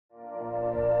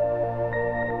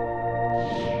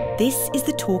This is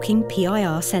the talking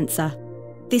PIR sensor.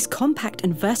 This compact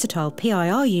and versatile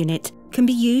PIR unit can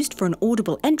be used for an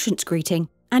audible entrance greeting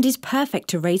and is perfect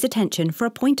to raise attention for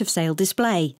a point-of-sale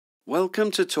display.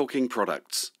 Welcome to Talking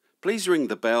Products. Please ring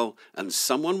the bell and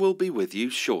someone will be with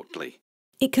you shortly.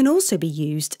 It can also be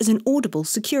used as an audible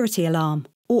security alarm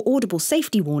or audible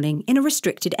safety warning in a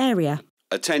restricted area.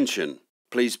 Attention!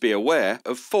 Please be aware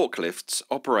of forklifts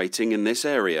operating in this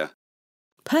area.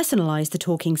 Personalise the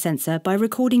talking sensor by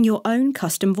recording your own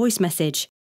custom voice message.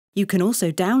 You can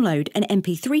also download an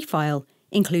MP3 file,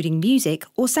 including music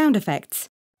or sound effects.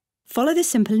 Follow the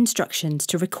simple instructions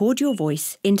to record your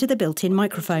voice into the built-in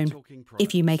microphone.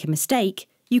 If you make a mistake,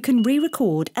 you can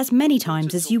re-record as many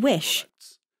times as you wish.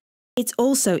 It's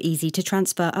also easy to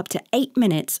transfer up to 8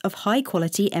 minutes of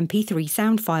high-quality MP3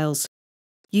 sound files.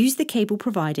 Use the cable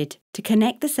provided to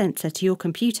connect the sensor to your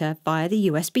computer via the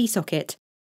USB socket.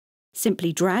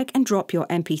 Simply drag and drop your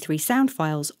MP3 sound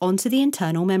files onto the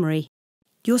internal memory.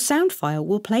 Your sound file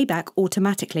will play back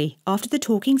automatically after the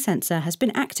talking sensor has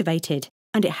been activated,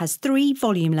 and it has 3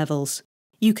 volume levels.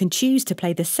 You can choose to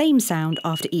play the same sound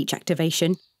after each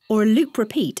activation or a loop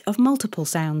repeat of multiple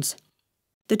sounds.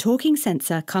 The talking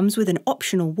sensor comes with an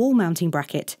optional wall mounting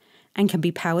bracket and can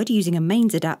be powered using a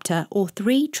mains adapter or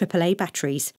 3 AAA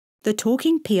batteries. The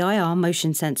talking PIR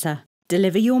Motion Sensor.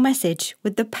 Deliver your message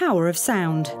with the power of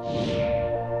sound.